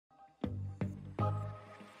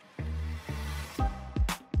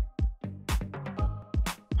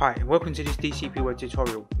Hi, and welcome to this DCP Word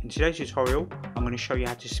tutorial. In today's tutorial, I'm going to show you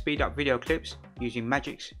how to speed up video clips using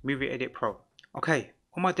Magix Movie Edit Pro. Okay,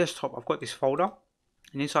 on my desktop I've got this folder,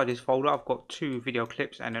 and inside this folder I've got two video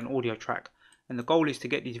clips and an audio track. And the goal is to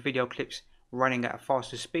get these video clips running at a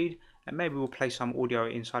faster speed, and maybe we'll play some audio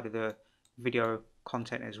inside of the video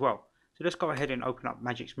content as well. So let's go ahead and open up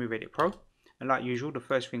Magix Movie Edit Pro. And like usual, the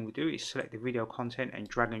first thing we do is select the video content and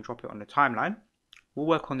drag and drop it on the timeline. We'll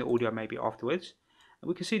work on the audio maybe afterwards. And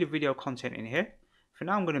we can see the video content in here. For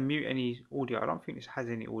now I'm going to mute any audio. I don't think this has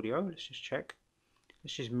any audio. Let's just check.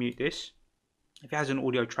 Let's just mute this. If it has an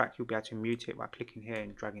audio track, you'll be able to mute it by clicking here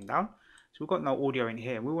and dragging down. So we've got no audio in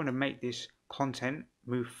here, and we want to make this content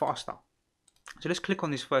move faster. So let's click on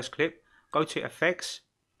this first clip, go to effects,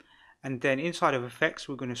 and then inside of effects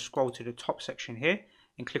we're going to scroll to the top section here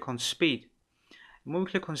and click on speed. And when we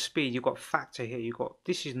click on speed, you've got factor here.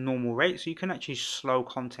 This is normal rate, so you can actually slow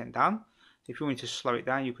content down. If you wanted to slow it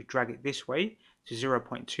down, you could drag it this way to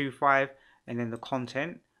 0.25, and then the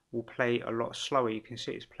content will play a lot slower. You can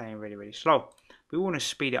see it's playing really slow. But we want to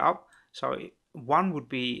speed it up. So 1 would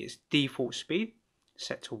be its default speed,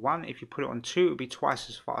 set to 1. If you put it on 2, it would be twice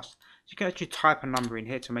as fast. So you can actually type a number in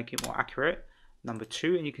here to make it more accurate. Number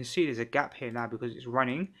 2, and you can see there's a gap here now because it's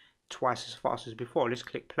running twice as fast as before. Let's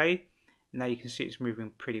click play. Now you can see it's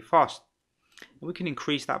moving pretty fast. And we can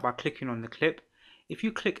increase that by clicking on the clip. If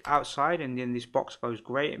you click outside and then this box goes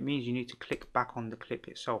grey, it means you need to click back on the clip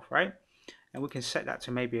itself, right? And we can set that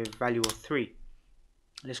to maybe a value of 3.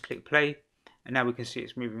 Let's click play, and now we can see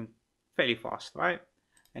it's moving fairly fast, right?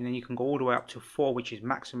 And then you can go all the way up to 4, which is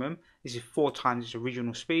maximum. This is 4 times its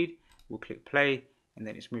original speed. We'll click play, and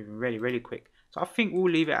then it's moving really quick. So I think we'll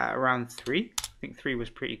leave it at around 3. I think 3 was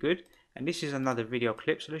pretty good. And this is another video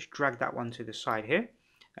clip, so let's drag that one to the side here.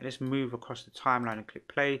 And let's move across the timeline and click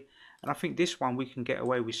play. And I think this one we can get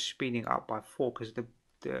away with speeding up by 4 because the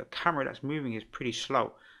camera that's moving is pretty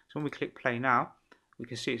slow. So when we click play now, we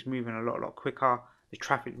can see it's moving a lot quicker. The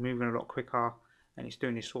traffic's moving a lot quicker, and it's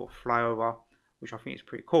doing this sort of flyover, which I think is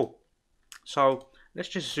pretty cool. So let's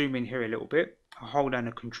just zoom in here a little bit. I'll hold down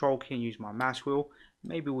the control key and use my mouse wheel.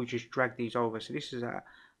 Maybe we'll just drag these over. So this is at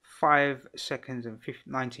 5 seconds and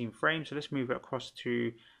 19 frames. So let's move it across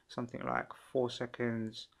to something like 4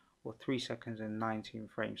 seconds or 3 seconds and 19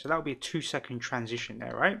 frames. So that would be a 2-second transition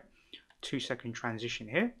there, right? 2-second transition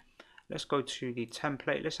here. Let's go to the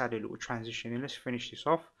template. Let's add a little transition in. Let's finish this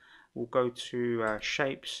off. We'll go to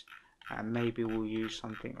shapes, and maybe we'll use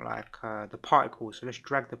something like the particles. So let's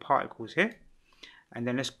drag the particles here, and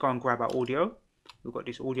then let's go and grab our audio. We've got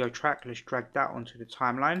this audio track. Let's drag that onto the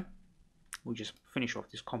timeline. We'll just finish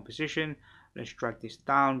off this composition. Let's drag this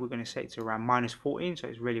down. We're going to set it to around -14, so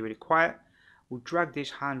it's really quiet. We'll drag this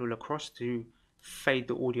handle across to fade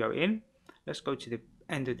the audio in. Let's go to the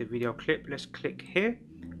end of the video clip. Let's click here,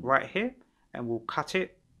 right here, and we'll cut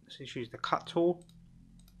it. Let's use the cut tool.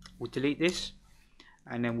 We'll delete this,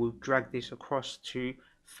 and then we'll drag this across to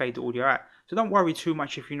fade the audio out. So don't worry too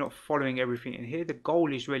much if you're not following everything in here. The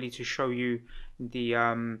goal is really to show you the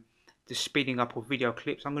speeding up of video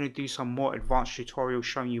clips. I'm going to do some more advanced tutorials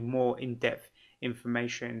showing you more in-depth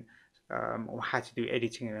information on how to do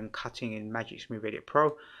editing and cutting in Magix Movie Edit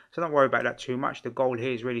Pro. So don't worry about that too much. The goal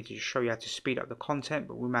here is really to show you how to speed up the content,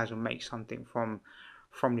 but we might as well make something from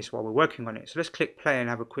this while we're working on it. So let's click play and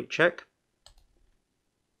have a quick check.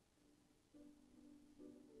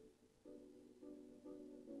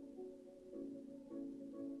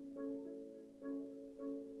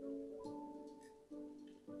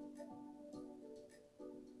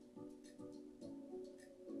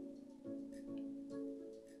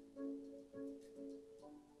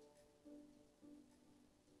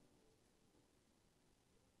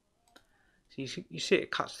 So you see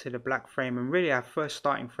it cuts to the black frame, and really our first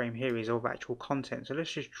starting frame here is of actual content. So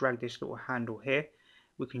let's just drag this little handle here.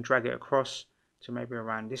 We can drag it across to maybe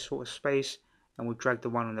around this sort of space, and we'll drag the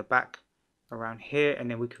one on the back around here,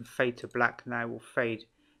 and then we can fade to black. Now it will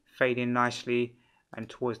fade in nicely, and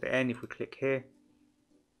towards the end, if we click here,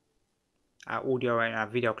 our audio and our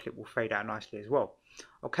video clip will fade out nicely as well.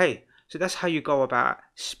 Okay, so that's how you go about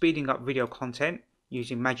speeding up video content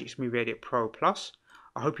using Magix Movie Edit Pro Plus.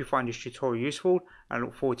 I hope you find this tutorial useful, and I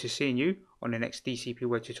look forward to seeing you on the next DCP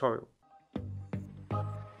Word tutorial.